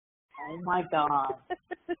Oh my God.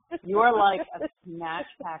 You are like a snatch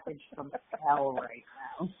package from hell right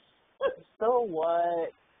now. So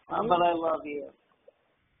what? But I love you.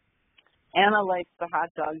 Anna likes the hot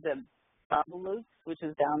dogs at Babaluke's, which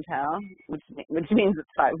is downtown, which means it's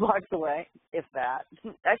 5 blocks away, if that.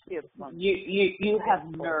 Actually, it's 1. You have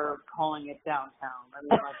nerve calling it downtown. I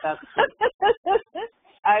mean, like, that's.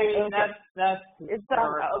 That's. It's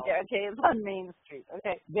on. Okay. It's on Main Street.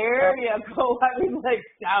 Okay. There you go. I mean, like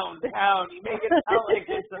downtown. You make it sound like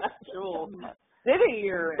it's an actual city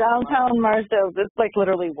you're in. Downtown Marshall. It's like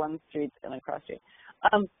literally 1 street and across street.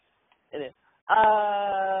 It is.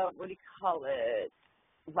 What do you call it?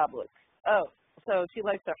 Public. Oh, so she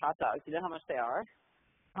likes their hot dogs. You know how much they are?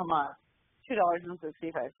 How much? $2.65.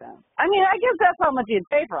 I mean, I guess that's how much you'd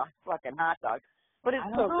pay for a fucking hot dog. But it's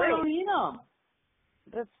so great. I don't eat them.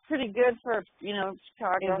 That's pretty good for,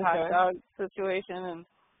 Chicago hot dog situation.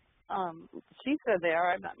 And she said they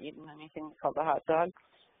are. I've not eaten anything called a hot dog.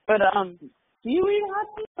 But do you eat hot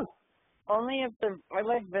dogs? Only if I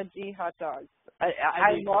like veggie hot dogs.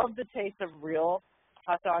 I love the taste of real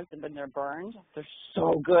hot dogs when they're burned. They're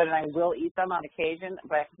so good, and I will eat them on occasion,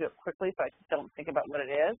 but I have to do it quickly so I don't think about what it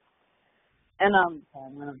is. And I'm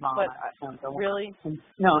gonna vomit. But really, a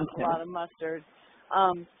lot of mustard.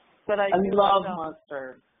 But I love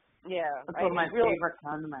mustard. Yeah, that's one of my favorite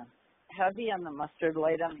condiments. Heavy on the mustard,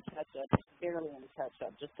 light on the ketchup, barely on the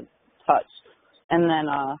ketchup, just a touch. And then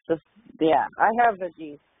I have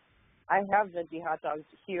veggies. I have veggie hot dogs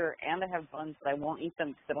here, and I have buns, but I won't eat them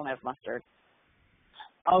because I don't have mustard.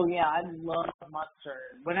 Oh, yeah, I love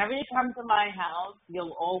mustard. Whenever you come to my house,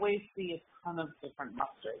 you'll always see a ton of different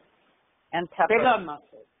mustards. And pepper. Big on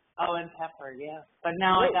mustard. Oh, and pepper, yeah. But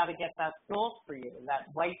now I got to get that salt for you,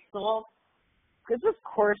 that white salt. It's just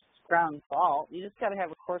coarse ground salt. You just got to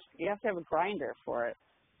have you have to have a grinder for it.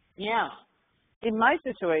 Yeah. In my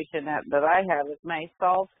situation that I have is my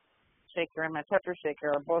salt shaker and my pepper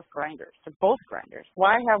shaker are both grinders. They're both grinders.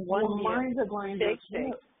 Why have one mine's a grinder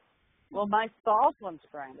shake? Well, my salt one's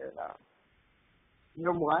a grinder, though.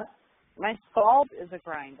 Your what? My salt is a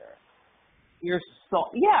grinder. Your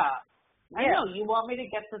salt? Yeah. I know. You want me to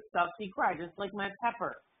get the stuff you grind, just like my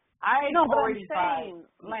pepper. No, but I'm saying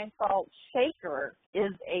my salt shaker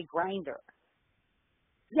is a grinder.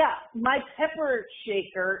 Yeah, my pepper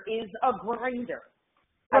shaker is a grinder.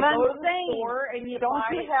 But I I'm go to the saying, store and you don't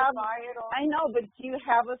buy you it, have? buy it all. I know, but do you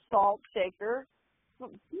have a salt shaker? No,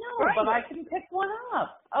 but I can pick one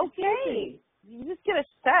up. Okay. You just get a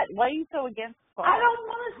set. Why are you so against salt? I don't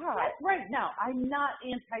want a set right now. I'm not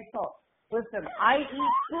anti-salt. Listen, I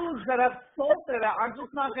eat foods that have salt in it. I'm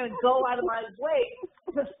just not going to go out of my way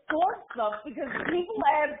to store stuff because people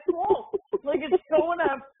add salt. Like, it's going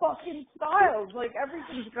out of fucking styles. Like,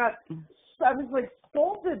 everything's got, I was like,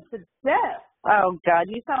 salted to death. Oh, God,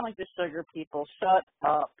 you sound like the sugar people. Shut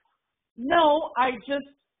up. No, I just,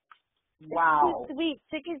 wow. It's sweet,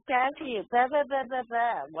 chicken cashew, blah, blah, blah, blah,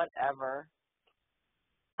 blah. Whatever.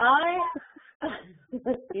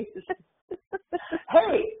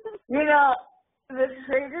 Hey, the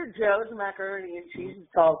Trader Joe's macaroni and cheese is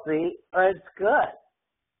salty, but it's good.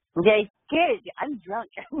 Okay, good. I'm drunk.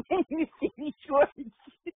 I'm wearing skinny shorts.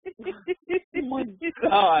 Oh, my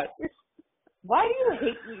God. Why do you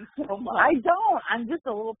hate me so much? I don't. I'm just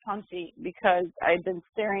a little punchy because I've been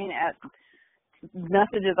staring at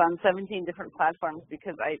messages on 17 different platforms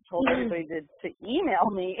because I told everybody to email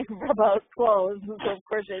me about clothes, and so, of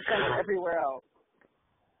course, they send it everywhere else.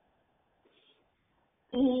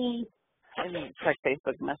 I didn't check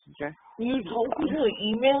Facebook Messenger. You told people to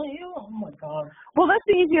email you? Oh, my God. Well, that's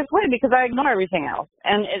the easiest way because I ignore everything else.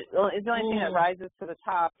 And it's the only thing that rises to the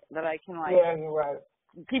top that I can, Yeah, you're right.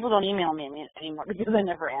 People don't email me anymore because I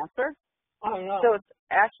never answer. Oh, no. So it's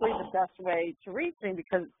actually the best way to reach me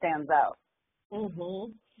because it stands out.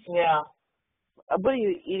 Mm-hmm. Yeah. What are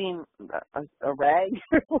you eating? A rag?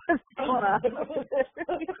 What's going on?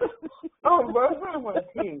 Oh, those are my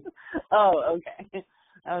teeth. Oh, okay.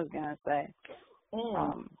 I was going to say.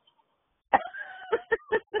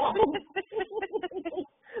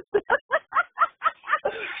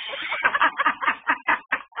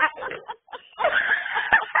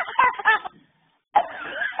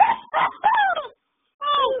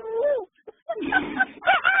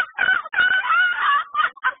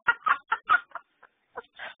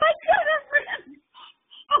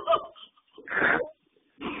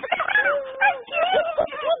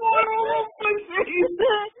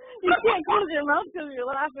 You can't close your mouth because you're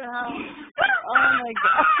laughing. How? Oh my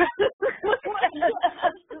God!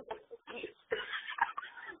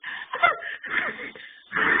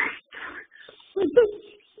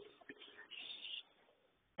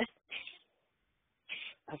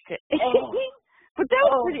 Okay. But that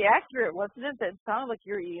was pretty accurate, wasn't it? That sounded like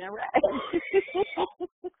you were eating a rat.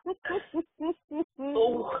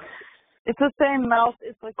 It's the same mouth.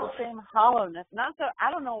 It's like the same hollowness. Not that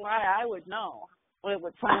I don't know why I would know what it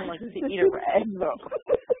would sound like to eat a rat, though.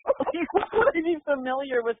 You would be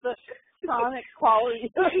familiar with the sonic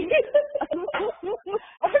quality. Have you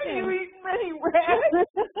eaten many rats?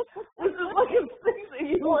 Was it like a thing that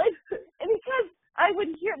you like? And because I would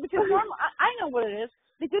hear, because normally, I know what it is.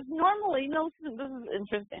 Because normally, no, this is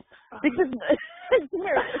interesting. Because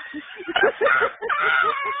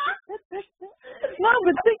no,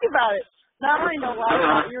 but think about it. Now I know why I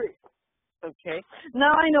thought you were. Okay.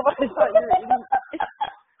 Now I know why I thought you were eating.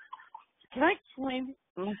 Can I explain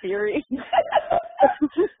my theory?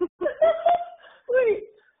 Wait.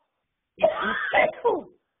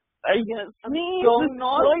 Are you gonna sneeze?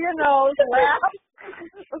 Blow your nose, laugh,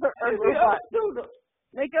 or what?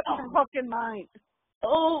 Make up your fucking mind.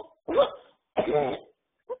 Oh. What is that?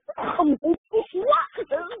 I'm just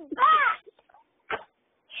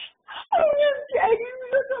gagging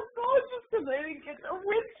because I'm going just because I didn't get the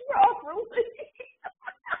rinse properly.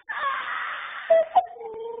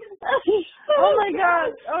 Oh my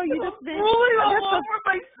God! Oh, you just did. Rolling all over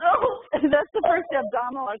myself. That's the first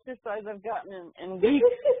abdominal exercise I've gotten in weeks.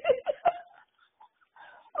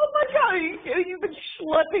 Oh my God! Are you kidding? You've been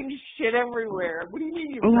schlepping shit everywhere. What do you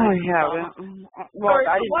mean you? No, I haven't. Well, Sorry,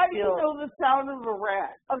 I why didn't do you know the sound of a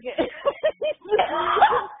rat? Okay.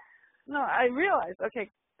 No, I realized. Okay,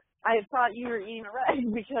 I thought you were eating a rat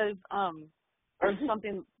because, or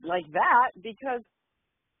something like that, because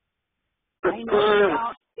I know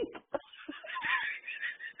about.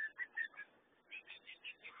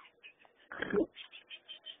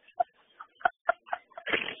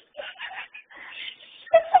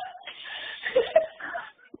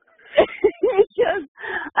 Because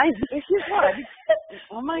here's why.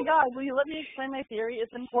 Oh my God, will you let me explain my theory?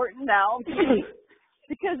 It's important now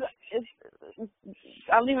because it's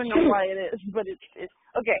I don't even know why it is, but it's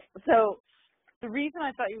okay. So the reason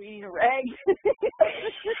I thought you were eating a rag is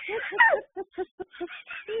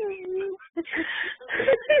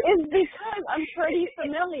because I'm pretty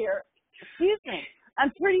familiar. Excuse me.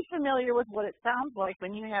 I'm pretty familiar with what it sounds like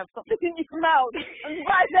when you have something in your mouth. And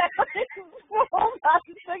by that, hold on a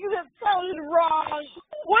second, that sounded wrong.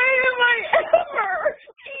 When have I ever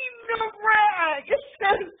eaten a rag? It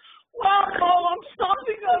says, wow, Mom, I'm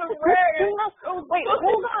stomping on a rag. Oh, wait,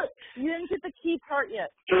 hold on. You didn't get the key part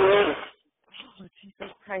yet. Oh, Jesus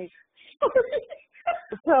Christ.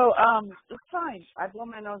 So, it's fine. I blow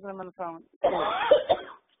my nose when I'm on the phone.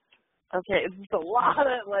 Okay, it's just a lot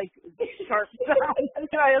of, like, sharp sounds.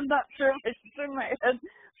 I am not sure if I should turn my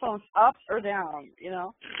headphones up or down, you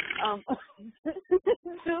know?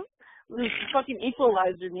 This fucking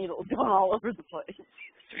equalizer needle going all over the place.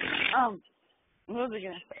 What was I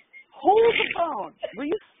going to say? Hold the phone. Will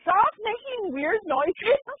you stop making weird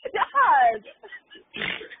noises? God!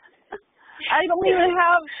 I don't even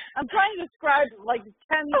have, I'm trying to describe like 10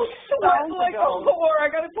 sounds like ago. a whore. I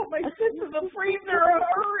gotta put my shit in the freezer in a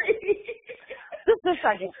hurry. Just a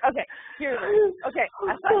second. Okay, here it is. Okay,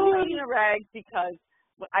 I thought you were eating a rag because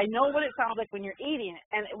I know what it sounds like when you're eating it,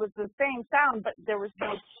 and it was the same sound, but there was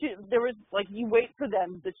no chew. There was, like, you wait for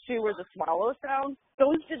them, the chew or the swallow sound.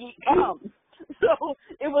 Those didn't come. So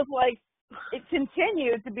it was like, it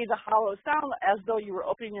continued to be the hollow sound as though you were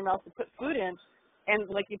opening your mouth to put food in. And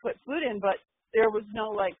like you put food in, but there was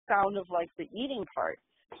no like sound of like the eating part,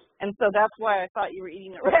 and so that's why I thought you were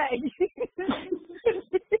eating a rag.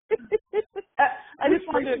 I just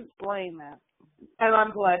wanted to explain that, and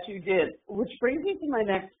I'm glad you did. Which brings me to my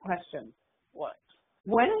next question: what?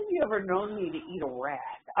 When have you ever known me to eat a rag?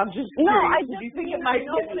 I'm just no. curious. I Do just you think it might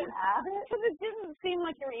get be an habit? because it didn't seem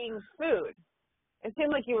like you were eating food. It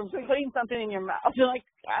seemed like you were putting something in your mouth. You're like,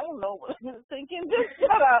 I don't know what I was thinking. Just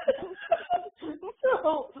shut up.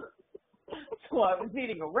 So I was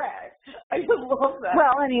eating a rag. I just love that.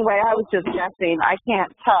 Well, anyway, I was just guessing. I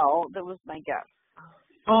can't tell. That was my guess.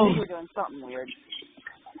 You were doing something weird.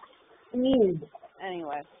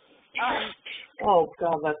 Anyway. Oh,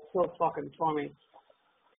 God, that's so fucking funny.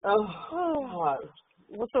 Oh, God.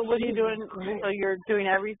 Well, so what are you doing? So you're doing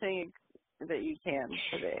everything that you can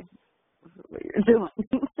today. What you're doing.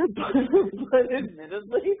 But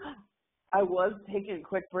admittedly, I was taking a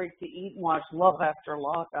quick break to eat and watch Love After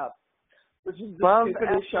Lockup, which is the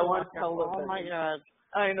stupidest show on television. Oh my God.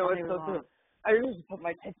 I know, it's so good. I just put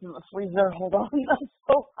my tits in the freezer. Hold on, that's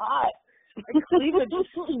so hot. My cleavage is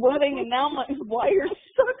sweating, and now my wire's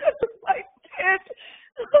stuck under my tit.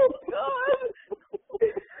 Oh, God.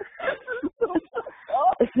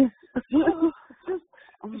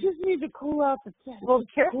 I just need to cool out the tent. Well,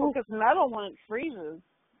 careful, because metal, when it freezes,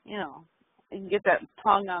 you know, you can get that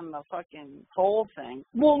tongue on the fucking pole thing.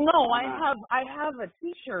 Well, no, I have a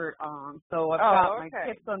T-shirt on, so I've got my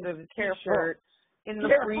tips under the T-shirt in the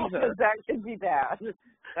freezer. Because that could be bad.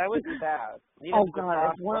 That would be bad. You Oh, have to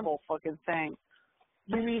God, cross the whole fucking thing.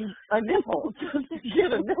 You mean a nipple? Just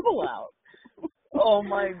get a nipple out. Oh,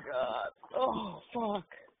 my God. Oh, fuck.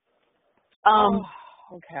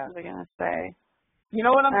 Okay. What was I going to say? You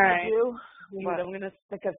know what I'm going to do? What? I'm going to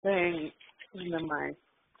stick a thing in my,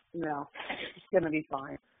 no, it's going to be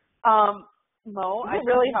fine. Mo, Is it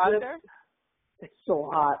really hot there? It's so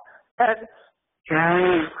hot. I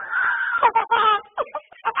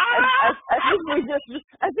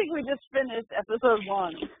think we just finished episode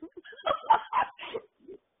 1.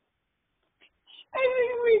 I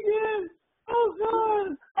think we did. Oh,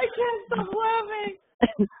 God. I can't stop laughing.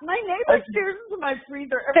 My neighbor stares into my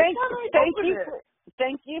freezer every time I open it.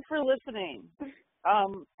 Thank you for listening.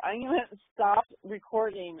 I'm going to stop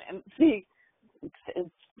recording and see.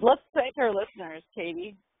 Let's thank our listeners,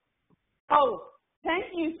 Katie. Oh, thank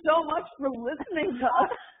you so much for listening to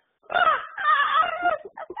us.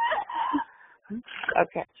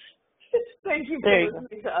 Okay. Thank you for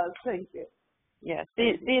listening to us. Thank you. Yeah.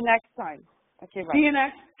 See you next time. Okay, bye. See you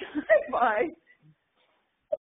next time. Bye.